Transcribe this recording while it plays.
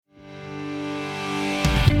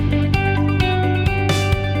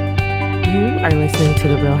are listening to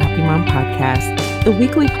the Real Happy Mom podcast, the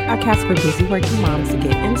weekly podcast for busy working moms to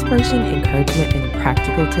get inspiration, encouragement, and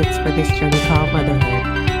practical tips for this journey called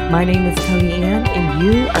motherhood. My name is Tony Ann, and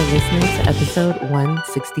you are listening to episode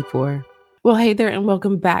 164. Well, hey there, and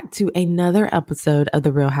welcome back to another episode of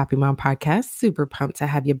the Real Happy Mom podcast. Super pumped to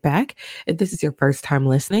have you back. If this is your first time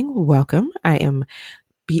listening, welcome. I am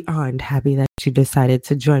beyond happy that you decided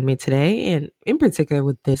to join me today, and in particular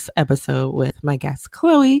with this episode with my guest,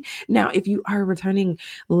 Chloe. Now, if you are a returning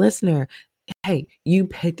listener, hey, you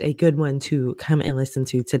picked a good one to come and listen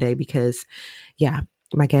to today because,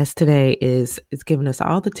 my guest today is giving us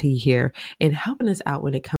all the tea here and helping us out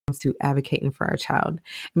when it comes to advocating for our child. And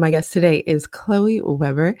my guest today is Chloe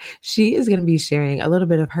Weber. She is going to be sharing a little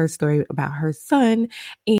bit of her story about her son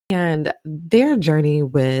and their journey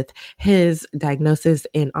with his diagnosis,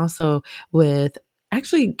 and also with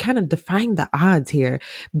actually kind of defying the odds here,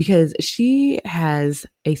 because she has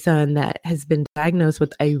a son that has been diagnosed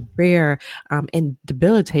with a rare and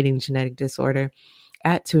debilitating genetic disorder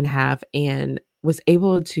at 2.5, and was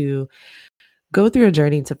able to go through a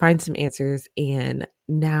journey to find some answers. And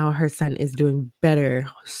now her son is doing better,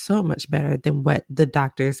 so much better than what the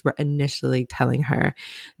doctors were initially telling her.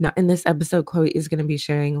 Now, in this episode, Chloe is going to be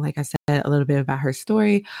sharing, like I said, a little bit about her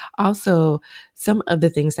story. Also, some of the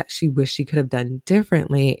things that she wished she could have done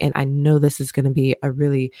differently. And I know this is going to be a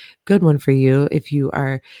really good one for you if you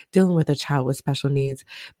are dealing with a child with special needs,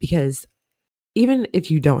 because even if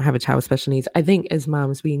you don't have a child with special needs, I think as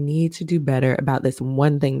moms, we need to do better about this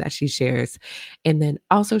one thing that she shares. And then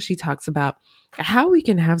also she talks about how we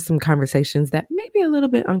can have some conversations that may be a little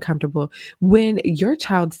bit uncomfortable when your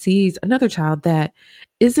child sees another child that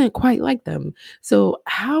isn't quite like them. So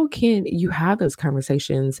how can you have those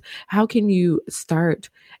conversations? How can you start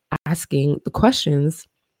asking the questions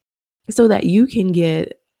so that you can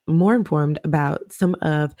get more informed about some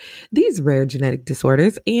of these rare genetic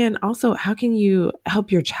disorders? And also, how can you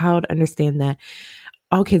help your child understand that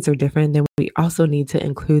all kids are different, then we also need to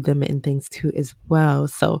include them in things too as well.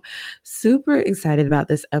 So super excited about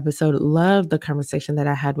this episode. Love the conversation that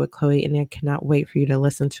I had with Chloe, and I cannot wait for you to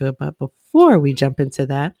listen to it. But before we jump into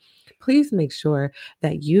that, please make sure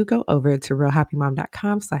that you go over to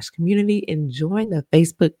realhappymom.com/community and join the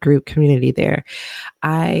Facebook group community there.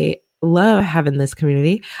 I love having this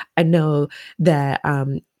community. I know that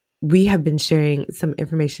we have been sharing some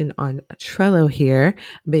information on Trello here.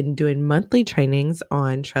 Been doing monthly trainings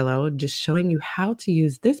on Trello, just showing you how to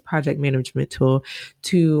use this project management tool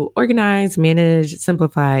to organize, manage,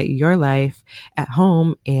 simplify your life at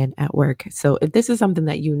home and at work. So if this is something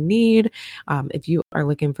that you need, if you are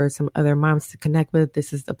looking for some other moms to connect with,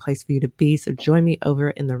 this is the place for you to be. So join me over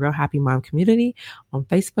in the Real Happy Mom community on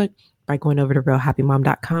Facebook by going over to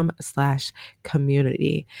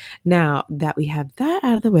realhappymom.com/community. Now that we have that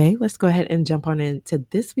out of the way, let's go ahead and jump on into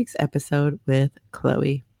this week's episode with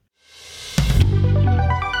Chloe.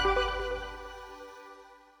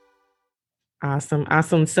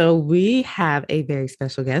 Awesome. So we have a very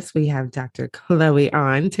special guest. We have Dr. Chloe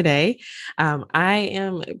on today. I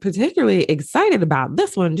am particularly excited about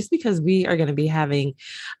this one just because we are going to be having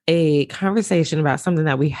a conversation about something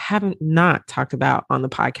that we haven't not talked about on the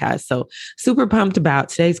podcast. So super pumped about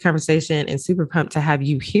today's conversation and super pumped to have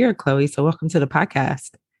you here, Chloe. So welcome to the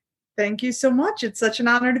podcast. Thank you so much. It's such an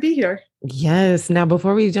honor to be here. Yes. Now,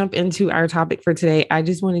 before we jump into our topic for today, I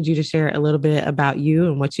just wanted you to share a little bit about you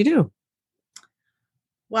and what you do.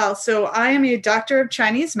 Well, so I am a doctor of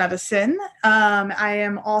Chinese medicine. I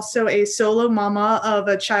am also a solo mama of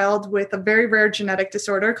a child with a very rare genetic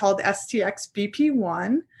disorder called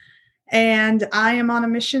STXBP1. And I am on a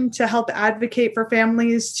mission to help advocate for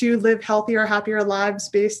families to live healthier, happier lives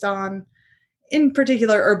based on, in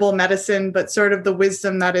particular, herbal medicine, but sort of the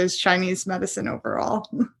wisdom that is Chinese medicine overall.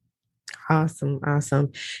 Awesome.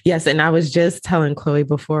 Yes. And I was just telling Chloe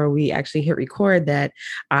before we actually hit record that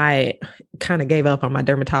I kind of gave up on my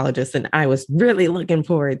dermatologist, and I was really looking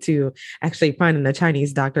forward to actually finding a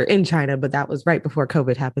Chinese doctor in China, but that was right before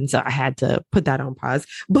COVID happened. So I had to put that on pause,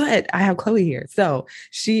 but I have Chloe here. So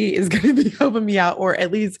she is going to be helping me out, or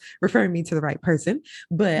at least referring me to the right person,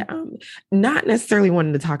 but not necessarily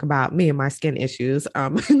wanting to talk about me and my skin issues.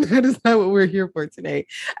 That is not what we're here for today.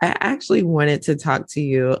 I actually wanted to talk to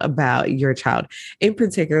you about your child, in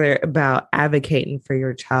particular about advocating for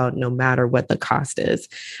your child, no matter what the cost is.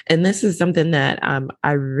 And this is something that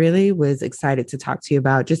I really was excited to talk to you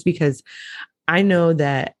about, just because I know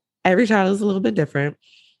that every child is a little bit different.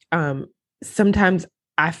 Sometimes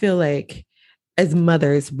I feel like as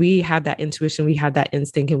mothers, we have that intuition, we have that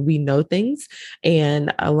instinct, and we know things.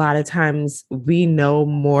 And a lot of times we know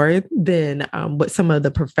more than what some of the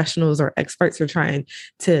professionals or experts are trying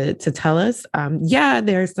to tell us. Yeah,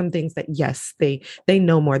 there are some things that, yes, they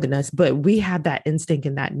know more than us, but we have that instinct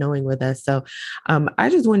and that knowing with us. So I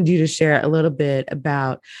just wanted you to share a little bit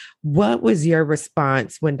about what was your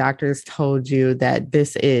response when doctors told you that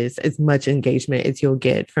this is as much engagement as you'll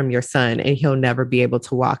get from your son and he'll never be able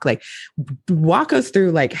to walk? Like, walk us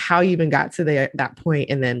through like how you even got to that point,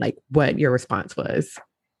 and then like what your response was.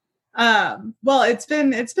 Well, it's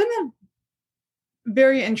been a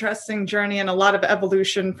very interesting journey and a lot of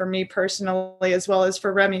evolution for me personally, as well as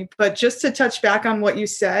for Remy. But just to touch back on what you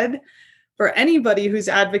said, for anybody who's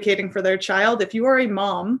advocating for their child, if you are a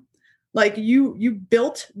mom, like you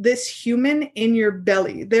built this human in your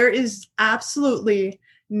belly. There is absolutely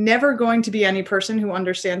never going to be any person who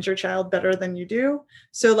understands your child better than you do.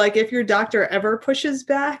 So like if your doctor ever pushes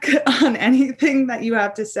back on anything that you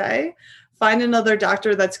have to say, find another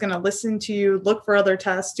doctor that's going to listen to you, look for other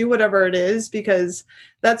tests, do whatever it is, because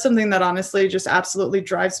that's something that honestly just absolutely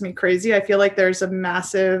drives me crazy. I feel like there's a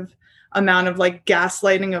massive amount of like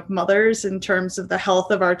gaslighting of mothers in terms of the health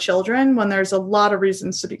of our children, when there's a lot of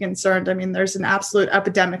reasons to be concerned. I mean, there's an absolute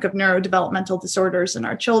epidemic of neurodevelopmental disorders in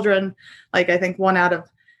our children. Like I think 1 out of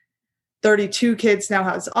 32 kids now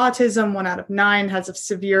has autism, 1 out of 9 has a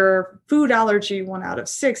severe food allergy, 1 out of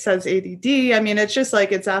 6 has ADD. I mean, it's just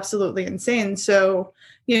like, it's absolutely insane. So,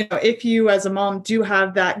 you know, if you as a mom do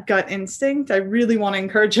have that gut instinct, I really want to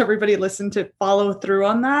encourage everybody to follow through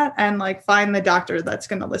on that and like find the doctor that's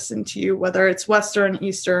going to listen to you, whether it's Western,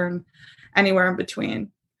 Eastern, anywhere in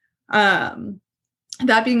between.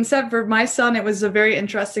 That being said, for my son, it was a very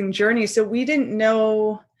interesting journey. So we didn't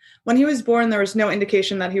know. When he was born, there was no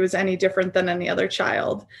indication that he was any different than any other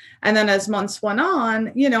child. And then as months went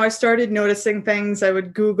on, you know, I started noticing things. I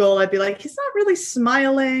would Google, I'd be like, he's not really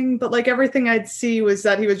smiling, but like everything I'd see was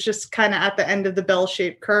that he was just kind of at the end of the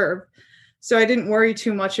bell-shaped curve. So I didn't worry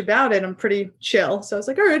too much about it. I'm pretty chill. So I was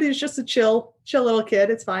like, all right, he's just a chill little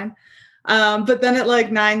kid. It's fine. But then at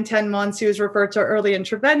like 9-10 months, he was referred to early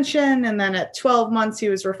intervention. And then at 12 months, he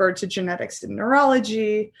was referred to genetics and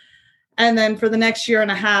neurology. And then for the next 1.5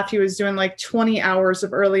 years, he was doing like 20 hours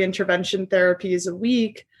of early intervention therapies a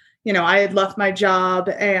week. You know, I had left my job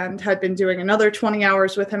and had been doing another 20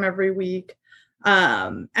 hours with him every week.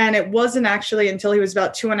 And it wasn't actually until he was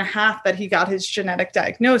about 2.5 that he got his genetic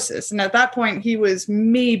diagnosis. And at that point, he was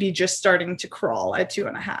maybe just starting to crawl at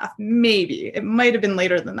 2.5. Maybe. It might have been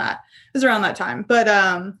later than that. It was around that time. But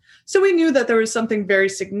so we knew that there was something very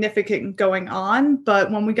significant going on.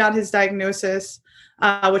 But when we got his diagnosis,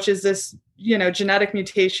 which is this, you know, genetic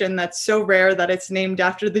mutation that's so rare that it's named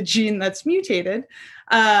after the gene that's mutated.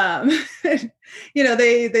 You know,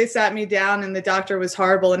 they sat me down and the doctor was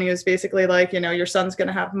horrible. And he was basically like, you know, your son's going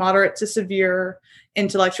to have moderate to severe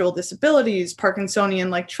intellectual disabilities, Parkinsonian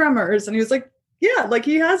like tremors. And he was like, yeah, like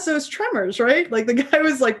he has those tremors, right? Like the guy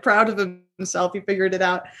was like proud of himself. He figured it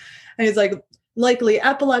out. And he's like, likely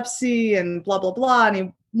epilepsy and blah, blah, blah. And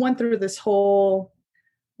he went through this whole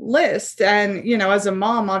list. And, you know, as a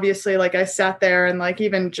mom, obviously, like I sat there and like,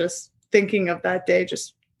 even just thinking of that day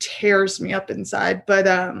just tears me up inside. But,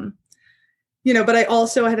 you know, but I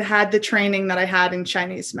also had the training that I had in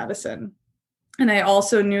Chinese medicine. And I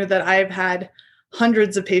also knew that I've had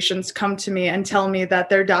hundreds of patients come to me and tell me that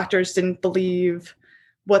their doctors didn't believe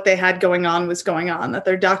what they had going on was going on, that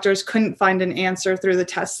their doctors couldn't find an answer through the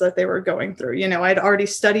tests that they were going through. You know, I'd already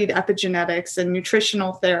studied epigenetics and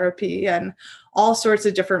nutritional therapy and all sorts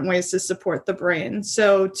of different ways to support the brain.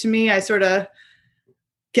 So to me, I sort of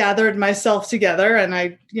gathered myself together and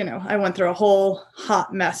I went through a whole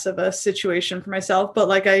hot mess of a situation for myself. But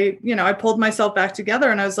like I pulled myself back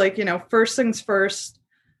together and I was like, you know, first things first,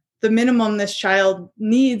 the minimum this child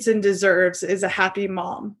needs and deserves is a happy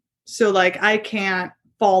mom. So like I can't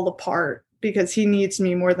fall apart because he needs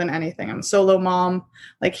me more than anything. I'm a solo mom.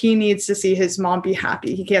 Like he needs to see his mom be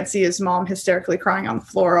happy. He can't see his mom hysterically crying on the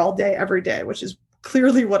floor all day, every day, which is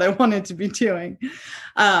clearly what I wanted to be doing.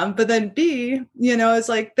 But then B, you know, it's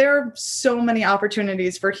like there are so many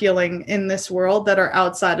opportunities for healing in this world that are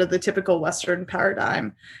outside of the typical Western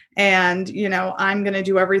paradigm. And, you know, I'm going to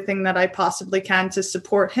do everything that I possibly can to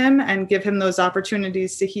support him and give him those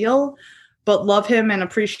opportunities to heal, but love him and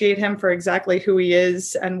appreciate him for exactly who he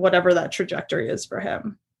is and whatever that trajectory is for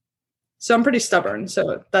him. So I'm pretty stubborn.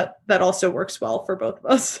 So that also works well for both of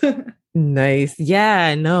us. Nice.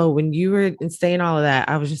 Yeah, no, when you were saying all of that,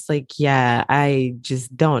 I was just like, yeah, I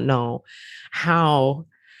just don't know how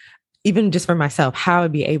even just for myself, how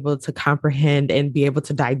I'd be able to comprehend and be able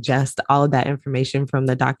to digest all of that information from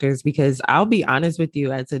the doctors. Because I'll be honest with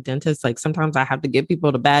you, as a dentist, like sometimes I have to give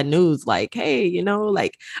people the bad news, like, hey,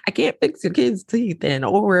 like I can't fix your kids' teeth, and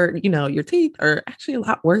or your teeth are actually a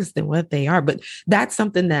lot worse than what they are. But that's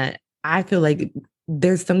something that I feel like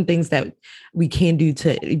there's some things that we can do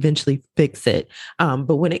to eventually fix it.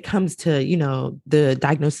 But when it comes to, the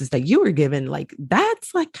diagnosis that you were given, like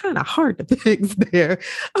that's like kind of hard to fix there.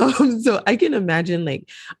 So I can imagine like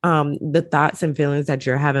the thoughts and feelings that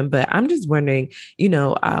you're having, but I'm just wondering,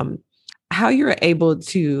 how you're able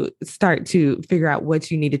to start to figure out what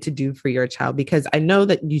you needed to do for your child, because I know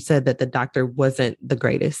that you said that the doctor wasn't the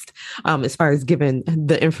greatest as far as giving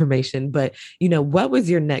the information, but what was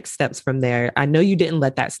your next steps from there? I know you didn't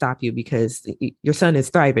let that stop you because your son is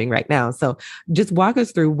thriving right now. So just walk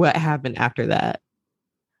us through what happened after that.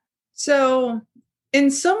 So in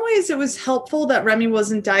some ways, it was helpful that Remy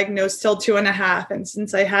wasn't diagnosed till 2.5. And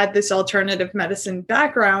since I had this alternative medicine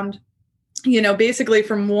background, basically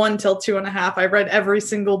from 1 till 2.5, I read every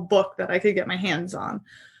single book that I could get my hands on.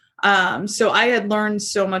 So I had learned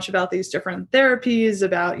so much about these different therapies,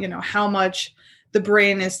 about, how much the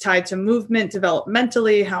brain is tied to movement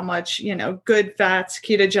developmentally, how much, good fats,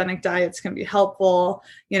 ketogenic diets can be helpful.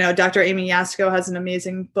 Dr. Amy Yasko has an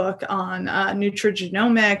amazing book on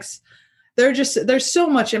nutrigenomics. There's so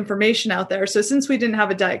much information out there. So since we didn't have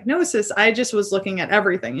a diagnosis, I just was looking at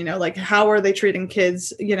everything, like how are they treating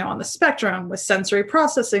kids, on the spectrum with sensory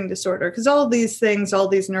processing disorder? Because all these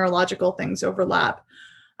neurological things overlap.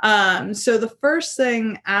 So the first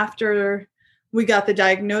thing after we got the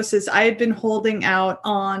diagnosis, I had been holding out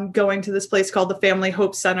on going to this place called the Family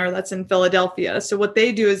Hope Center that's in Philadelphia. So what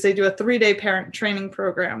they do is they do a 3-day parent training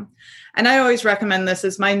program. And I always recommend this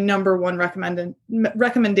as my number one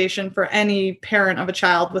recommendation for any parent of a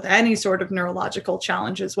child with any sort of neurological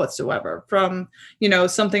challenges whatsoever, from,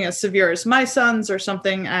 something as severe as my son's or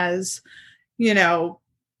something as,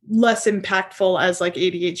 less impactful as like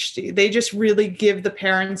ADHD. They just really give the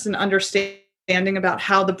parents an understanding about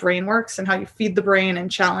how the brain works and how you feed the brain and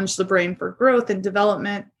challenge the brain for growth and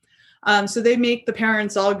development. So they make the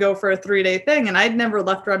parents all go for a 3-day thing. And I'd never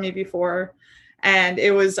left Remy before. And I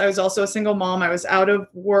was also a single mom. I was out of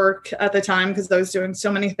work at the time because I was doing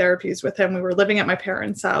so many therapies with him. We were living at my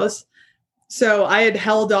parents' house. So I had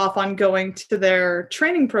held off on going to their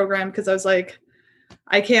training program because I was like,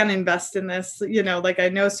 I can't invest in this, like I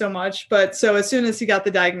know so much. But so as soon as he got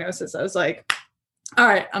the diagnosis, I was like, all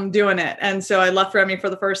right, I'm doing it. And so I left Remy for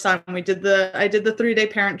the first time. I did the 3-day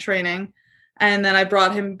parent training. And then I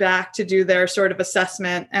brought him back to do their sort of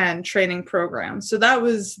assessment and training program. So that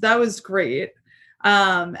was great.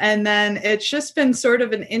 And then it's just been sort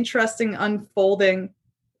of an interesting unfolding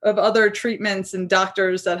of other treatments and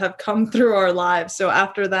doctors that have come through our lives. So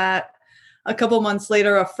after that, a couple months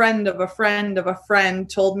later, a friend of a friend of a friend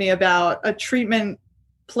told me about a treatment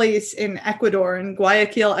place in Ecuador, in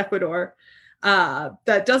Guayaquil, Ecuador,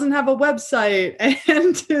 that doesn't have a website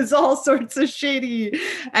and is all sorts of shady.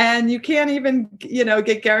 And you can't even,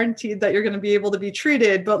 get guaranteed that you're going to be able to be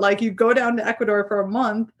treated. But like you go down to Ecuador for a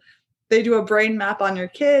month, they do a brain map on your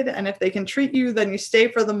kid. And if they can treat you, then you stay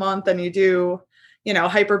for the month and you do,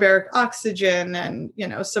 hyperbaric oxygen and,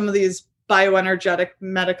 some of these bioenergetic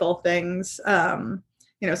medical things, some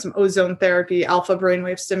ozone therapy, alpha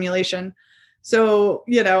brainwave stimulation. So,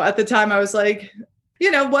 at the time I was like,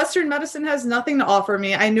 Western medicine has nothing to offer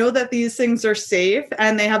me. I know that these things are safe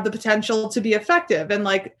and they have the potential to be effective and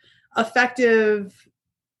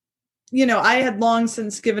I had long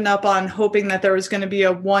since given up on hoping that there was going to be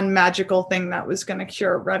a one magical thing that was going to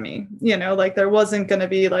cure Remy. There wasn't going to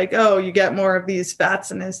be like, oh, you get more of these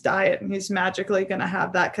fats in his diet and he's magically going to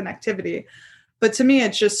have that connectivity. But to me,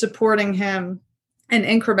 it's just supporting him, and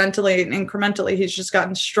incrementally, he's just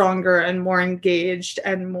gotten stronger and more engaged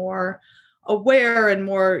and more aware and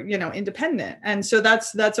more, independent. And so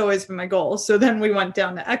that's always been my goal. So then we went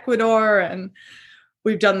down to Ecuador and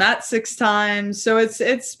we've done that 6 times. So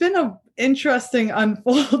it's been an interesting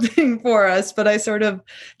unfolding for us, but I sort of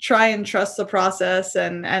try and trust the process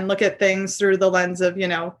and look at things through the lens of,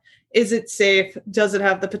 is it safe? Does it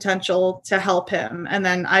have the potential to help him? And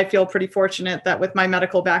then I feel pretty fortunate that with my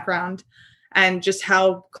medical background and just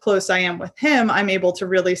how close I am with him, I'm able to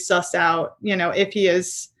really suss out, if he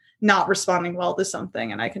is not responding well to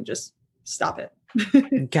something and I can just stop it.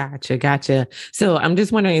 Gotcha. So I'm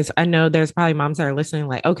just wondering, I know there's probably moms that are listening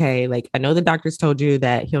like, okay, like I know the doctors told you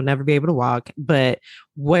that he'll never be able to walk, but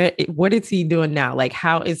what is he doing now? Like,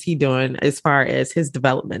 how is he doing as far as his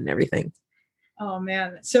development and everything? Oh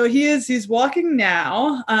man. So he's walking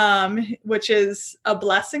now, which is a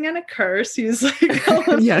blessing and a curse. He's like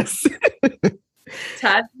Yes.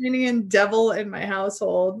 Tasmanian devil in my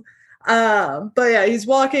household. But yeah, he's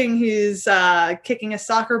walking, he's kicking a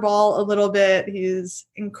soccer ball a little bit. He's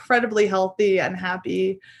incredibly healthy and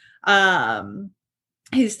happy.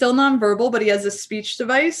 He's still nonverbal, but he has a speech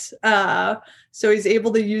device. So he's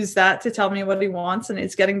able to use that to tell me what he wants, and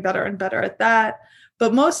he's getting better and better at that.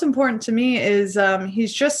 But most important to me is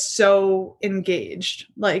he's just so engaged.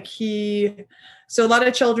 So a lot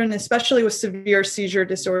of children, especially with severe seizure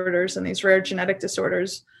disorders and these rare genetic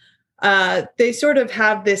disorders, they sort of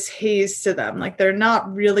have this haze to them. Like they're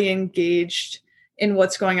not really engaged in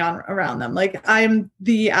what's going on around them. Like I'm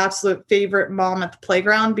the absolute favorite mom at the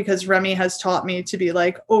playground because Remy has taught me to be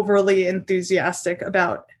like overly enthusiastic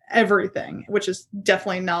about everything, which is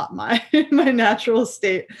definitely not my natural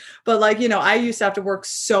state. But like, I used to have to work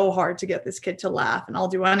so hard to get this kid to laugh, and I'll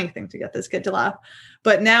do anything to get this kid to laugh.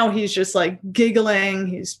 But now he's just like giggling,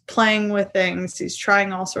 he's playing with things, he's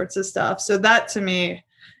trying all sorts of stuff. So that to me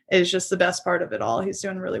is just the best part of it all. He's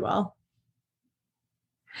doing really well.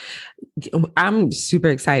 I'm super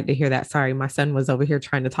excited to hear that. Sorry, my son was over here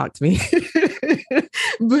trying to talk to me.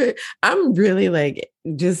 But I'm really like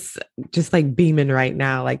just like beaming right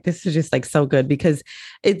now. Like this is just like so good because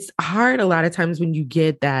it's hard a lot of times when you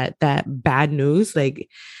get that bad news, like,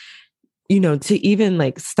 to even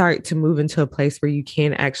like start to move into a place where you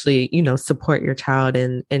can actually, support your child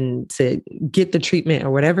and to get the treatment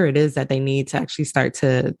or whatever it is that they need to actually start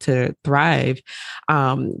to thrive.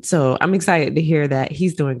 So I'm excited to hear that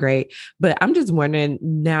he's doing great, but I'm just wondering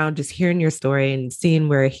now, just hearing your story and seeing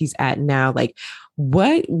where he's at now, like,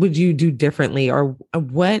 what would you do differently, or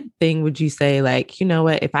what thing would you say, like, you know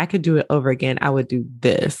what, if I could do it over again, I would do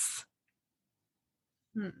this?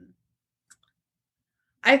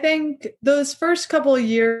 I think those first couple of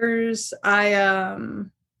years, I,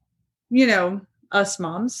 us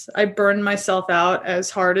moms, I burned myself out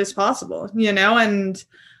as hard as possible, and,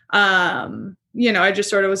 I just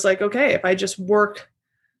sort of was like, okay, if I just work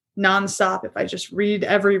nonstop, if I just read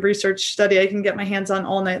every research study I can get my hands on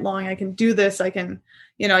all night long, I can do this, I can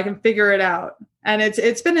figure it out. And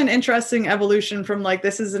it's been an interesting evolution from like,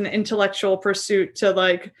 this is an intellectual pursuit to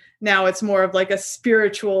like, now it's more of like a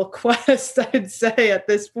spiritual quest, I'd say at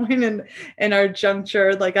this point in our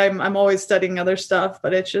juncture. Like I'm always studying other stuff,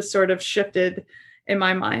 but it's just sort of shifted in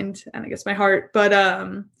my mind and I guess my heart. But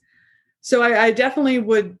so I definitely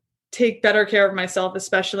would take better care of myself,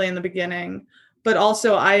 especially in the beginning. But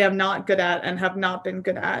also I am not good at and have not been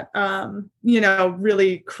good at,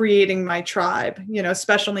 really creating my tribe.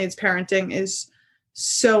 Special needs parenting is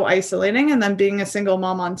so isolating. And then being a single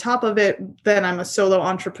mom on top of it, then I'm a solo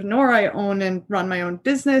entrepreneur. I own and run my own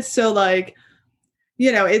business. So like,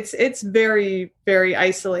 it's very, very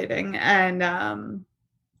isolating. And,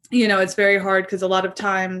 it's very hard because a lot of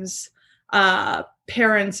times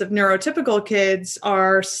parents of neurotypical kids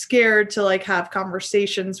are scared to like have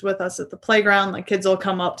conversations with us at the playground. Like kids will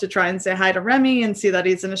come up to try and say hi to Remy and see that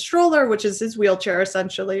he's in a stroller, which is his wheelchair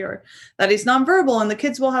essentially, or that he's nonverbal, and the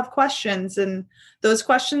kids will have questions, and those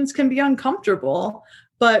questions can be uncomfortable.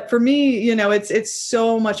 But for me, it's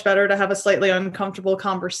so much better to have a slightly uncomfortable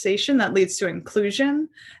conversation that leads to inclusion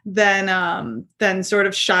than sort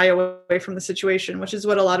of shy away from the situation, which is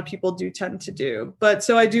what a lot of people do tend to do. But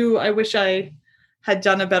so I wish I had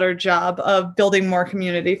done a better job of building more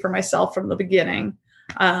community for myself from the beginning,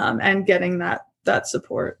 and getting that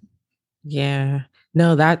support. Yeah,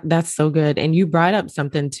 no, that's so good. And you brought up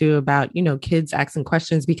something too about, kids asking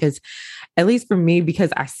questions, because at least for me,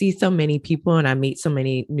 because I see so many people and I meet so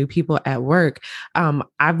many new people at work,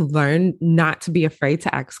 I've learned not to be afraid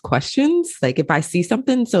to ask questions. Like if I see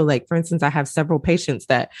something, so like, for instance, I have several patients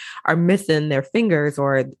that are missing their fingers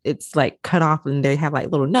or it's like cut off and they have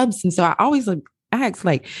like little nubs. And so I always ask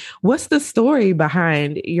like, what's the story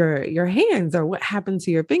behind your hands, or what happened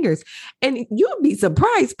to your fingers? And you'll be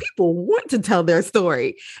surprised. People want to tell their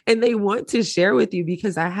story and they want to share with you,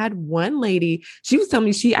 because I had one lady, she was telling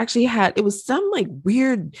me she actually had, it was some like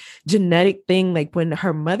weird genetic thing. Like when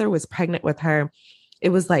her mother was pregnant with her, it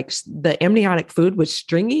was like the amniotic fluid was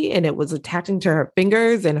stringy and it was attaching to her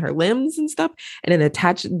fingers and her limbs and stuff. And it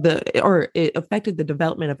affected the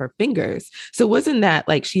development of her fingers. So it wasn't that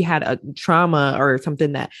like she had a trauma or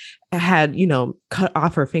something that had, cut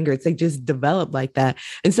off her fingers. They just developed like that.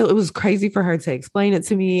 And so it was crazy for her to explain it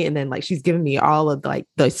to me. And then like, she's giving me all of like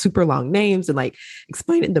the super long names and like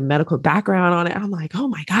explaining the medical background on it. I'm like, oh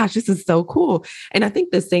my gosh, this is so cool. And I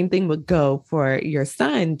think the same thing would go for your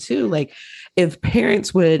son too. Like if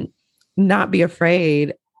parents would not be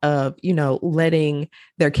afraid of, letting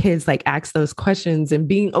their kids like ask those questions and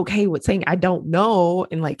being okay with saying, I don't know,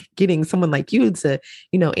 and like getting someone like you to,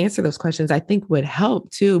 answer those questions, I think would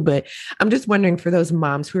help too. But I'm just wondering for those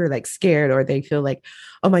moms who are like scared or they feel like,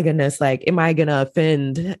 oh my goodness, like, am I going to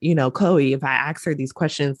offend, Chloe if I ask her these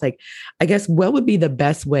questions? Like, I guess what would be the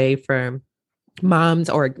best way for moms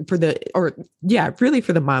really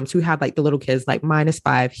for the moms who have like the little kids, like mine is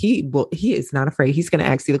 5, he is not afraid, he's going to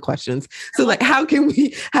ask you the questions. So like how can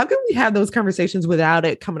we have those conversations without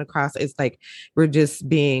it coming across as like we're just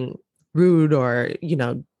being rude or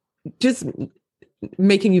just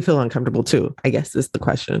making you feel uncomfortable too, I guess is the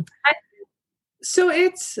question.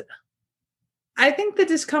 I think the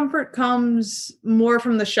discomfort comes more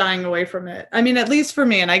from the shying away from it. I mean, at least for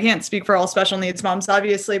me, and I can't speak for all special needs moms,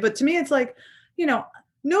 obviously, but to me, it's like,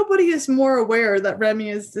 nobody is more aware that Remy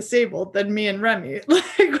is disabled than me and Remy.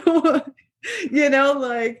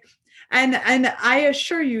 And I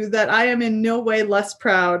assure you that I am in no way less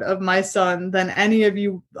proud of my son than any of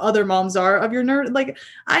you other moms are of your nerd. Like,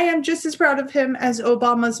 I am just as proud of him as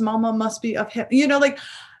Obama's mama must be of him. He is,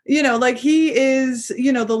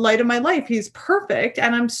 the light of my life. He's perfect.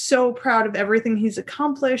 And I'm so proud of everything he's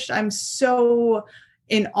accomplished. I'm so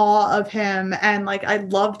in awe of him. And like, I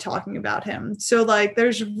love talking about him. So like,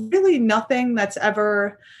 there's really nothing that's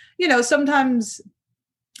ever, sometimes,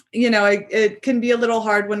 it can be a little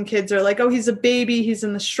hard when kids are like, oh, he's a baby, he's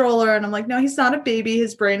in the stroller. And I'm like, no, he's not a baby.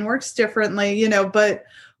 His brain works differently, but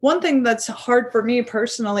one thing that's hard for me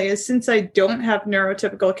personally is since I don't have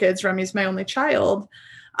neurotypical kids, Remy's my only child.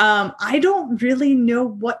 I don't really know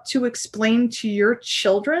what to explain to your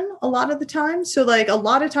children a lot of the time. So like a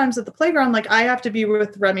lot of times at the playground, like I have to be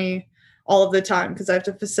with Remy all of the time because I have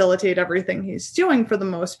to facilitate everything he's doing for the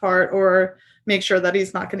most part, or make sure that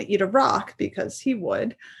he's not going to eat a rock because he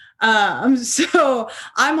would. So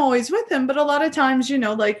I'm always with him, but a lot of times,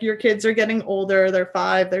 like your kids are getting older, they're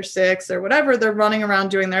 5, they're 6 or whatever, they're running around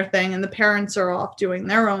doing their thing and the parents are off doing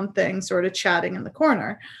their own thing, sort of chatting in the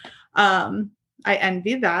corner. I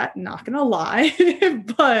envy that, not going to lie,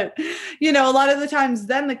 but, a lot of the times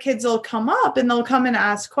then the kids will come up and they'll come and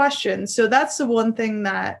ask questions. So that's the one thing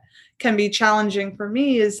that can be challenging for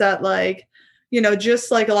me is that like, just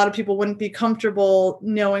like a lot of people wouldn't be comfortable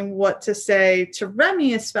knowing what to say to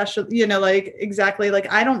Remy, especially, like exactly,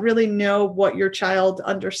 like, I don't really know what your child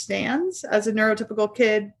understands as a neurotypical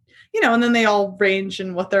kid, and then they all range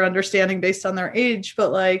in what they're understanding based on their age.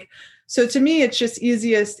 But like, so to me, it's just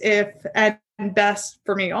easiest and best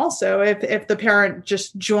for me also if the parent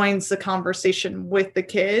just joins the conversation with the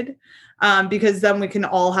kid, because then we can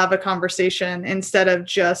all have a conversation instead of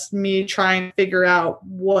just me trying to figure out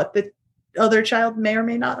what the other child may or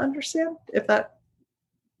may not understand, if that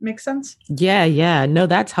makes sense. Yeah. No,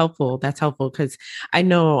 that's helpful. That's helpful because I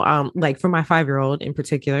know, like for my 5-year-old in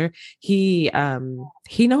particular, he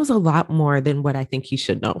knows a lot more than what I think he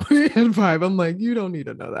should know. At 5, I'm like, you don't need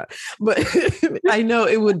to know that, but I know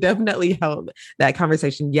it would definitely help that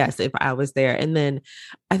conversation. Yes, if I was there, and then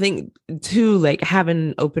I think too, like having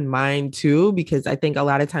an open mind too, because I think a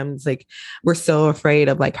lot of times like we're so afraid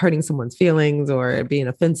of like hurting someone's feelings or being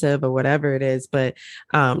offensive or whatever it is, but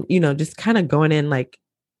just kind of going in like.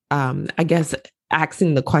 I guess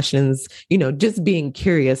asking the questions, just being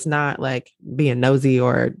curious, not like being nosy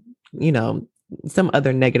or, some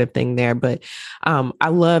other negative thing there. But I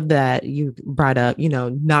love that you brought up,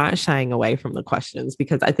 not shying away from the questions,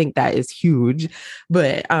 because I think that is huge.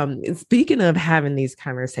 But speaking of having these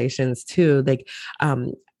conversations too, like,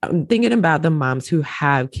 I'm thinking about the moms who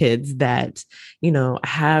have kids that,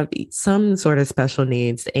 have some sort of special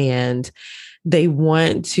needs and they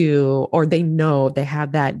want to, or they know they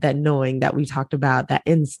have that knowing that we talked about, that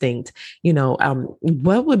instinct,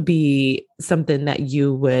 what would be something that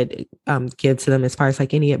you would give to them as far as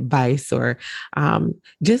like any advice or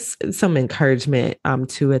just some encouragement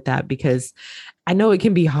to it, that because I know it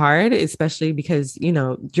can be hard, especially because,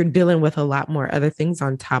 you're dealing with a lot more other things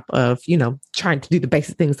on top of, trying to do the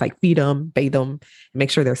basic things like feed them, bathe them, make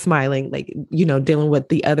sure they're smiling, like, dealing with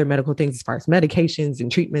the other medical things as far as medications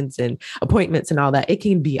and treatments and appointments and all that. It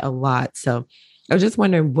can be a lot. So I was just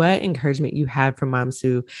wondering what encouragement you had for moms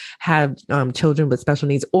who have children with special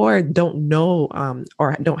needs or don't know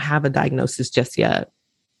or don't have a diagnosis just yet.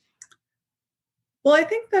 Well, I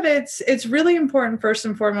think that it's really important, first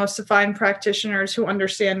and foremost, to find practitioners who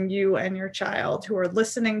understand you and your child, who are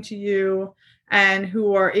listening to you and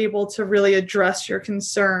who are able to really address your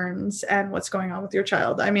concerns and what's going on with your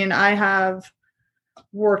child. I mean, I have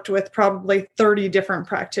worked with probably 30 different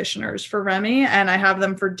practitioners for Remy, and I have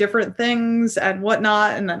them for different things and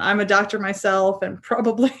whatnot. And then I'm a doctor myself and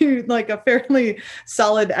probably like a fairly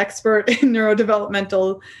solid expert in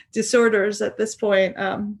neurodevelopmental disorders at this point.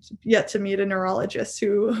 Yet to meet a neurologist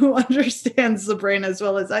who understands the brain as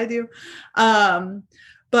well as I do.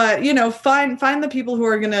 But, you know, find the people who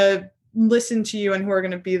are going to listen to you and who are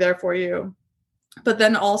going to be there for you. But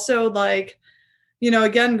then also, like, you know,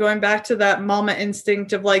 again, going back to that mama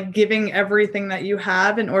instinct of like giving everything that you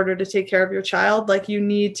have in order to take care of your child, like you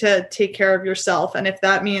need to take care of yourself. And if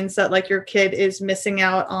that means that like your kid is missing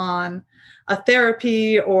out on a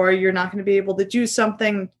therapy, or you're not going to be able to do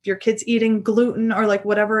something, your kid's eating gluten or like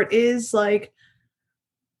whatever it is, like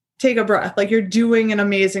take a breath. Like you're doing an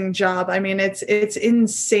amazing job. I mean, it's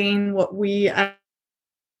insane what we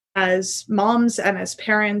as moms and as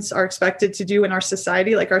parents are expected to do in our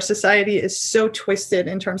society. Like our society is so twisted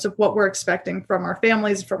in terms of what we're expecting from our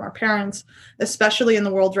families, from our parents, especially in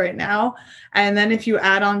the world right now. And then if you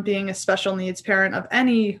add on being a special needs parent of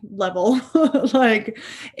any level, like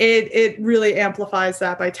it really amplifies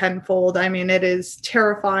that by tenfold. I mean, it is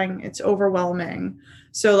terrifying. It's overwhelming.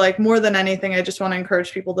 So like more than anything, I just want to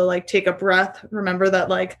encourage people to like take a breath. Remember that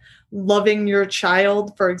like loving your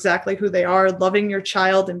child for exactly who they are, loving your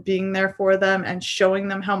child and being there for them and showing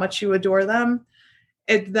them how much you adore them.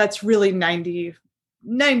 That's really 95%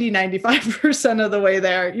 of the way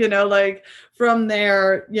there, you know, like from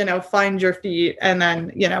there, you know, find your feet and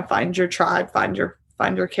then, you know, find your tribe, find your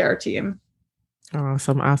care team.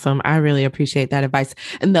 Awesome. I really appreciate that advice.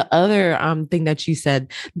 And the other thing that you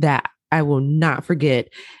said that I will not forget,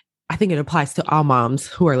 I think it applies to all moms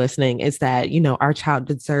who are listening, is that, you know, our child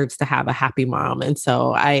deserves to have a happy mom. And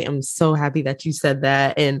so I am so happy that you said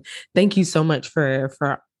that. And thank you so much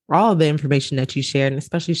for all the information that you shared, and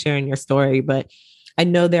especially sharing your story. But I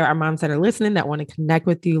know there are moms that are listening that want to connect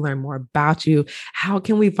with you, learn more about you. How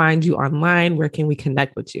can we find you online? Where can we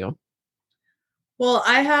connect with you? Well,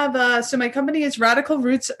 I have, so my company is Radical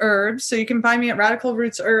Roots Herbs. So you can find me at Radical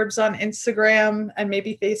Roots Herbs on Instagram and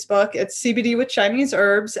maybe Facebook. It's CBD with Chinese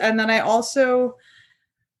herbs. And then I also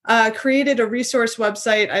created a resource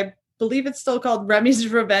website. I believe it's still called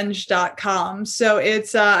remysrevenge.com. So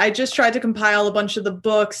it's, I just tried to compile a bunch of the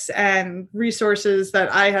books and resources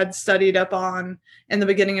that I had studied up on in the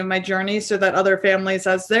beginning of my journey, so that other families,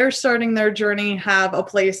 as they're starting their journey, have a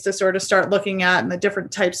place to sort of start looking at, and the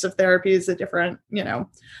different types of therapies, the different, you know,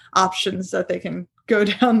 options that they can go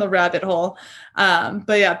down the rabbit hole.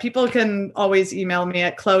 But yeah, people can always email me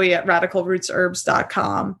at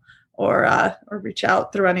chloe@radicalrootsherbs.com or reach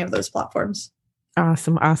out through any of those platforms.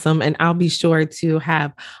 Awesome. And I'll be sure to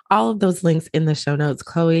have all of those links in the show notes.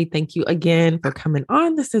 Chloe, thank you again for coming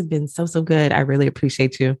on. This has been so good. I really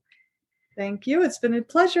appreciate you. Thank you. It's been a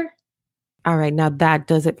pleasure. All right. Now that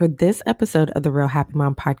does it for this episode of the Real Happy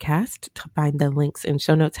Mom podcast. To find the links and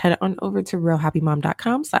show notes, head on over to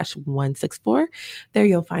realhappymom.com/164. There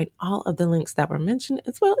you'll find all of the links that were mentioned,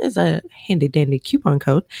 as well as a handy dandy coupon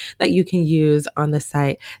code that you can use on the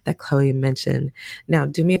site that Chloe mentioned. Now,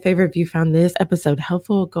 do me a favor. If you found this episode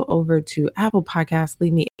helpful, go over to Apple Podcasts,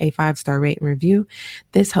 leave me a 5-star rate and review.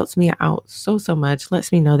 This helps me out so much.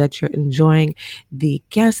 Lets me know that you're enjoying the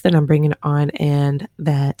guests that I'm bringing on and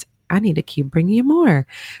that I need to keep bringing you more.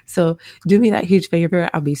 So do me that huge favor.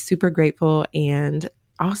 I'll be super grateful. And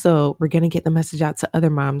also, we're going to get the message out to other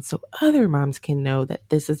moms so other moms can know that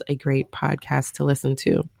this is a great podcast to listen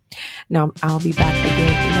to. Now, I'll be back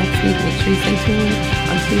again next week. Make sure you stay tuned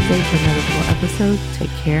on Tuesday for another full episode.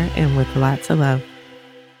 Take care and with lots of love.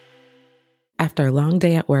 After a long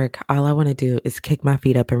day at work, all I want to do is kick my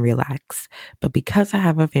feet up and relax. But because I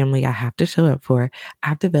have a family I have to show up for,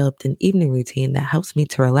 I've developed an evening routine that helps me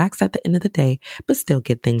to relax at the end of the day, but still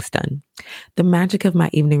get things done. The magic of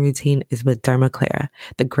my evening routine is with Dermaclara,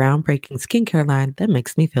 the groundbreaking skincare line that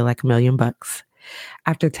makes me feel like $1 million.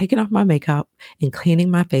 After taking off my makeup and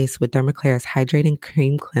cleaning my face with Dermaclara's Hydrating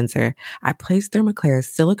Cream Cleanser, I place Dermaclara's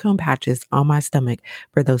silicone patches on my stomach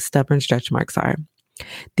where those stubborn stretch marks are.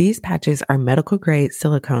 These patches are medical-grade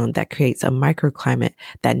silicone that creates a microclimate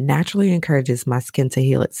that naturally encourages my skin to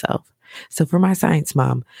heal itself. So for my science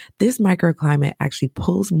mom, this microclimate actually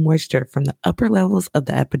pulls moisture from the upper levels of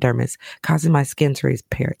the epidermis, causing my skin to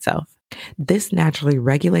repair itself. This naturally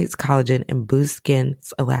regulates collagen and boosts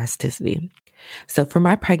skin's elasticity. So for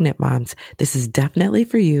my pregnant moms, this is definitely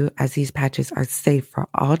for you, as these patches are safe for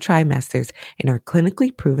all trimesters and are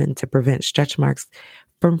clinically proven to prevent stretch marks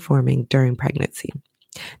from forming during pregnancy.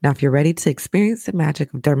 Now, if you're ready to experience the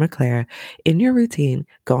magic of Dermaclara in your routine,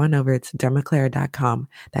 go on over to dermaclara.com.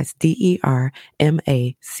 That's DERMACLARA,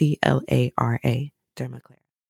 Dermaclara.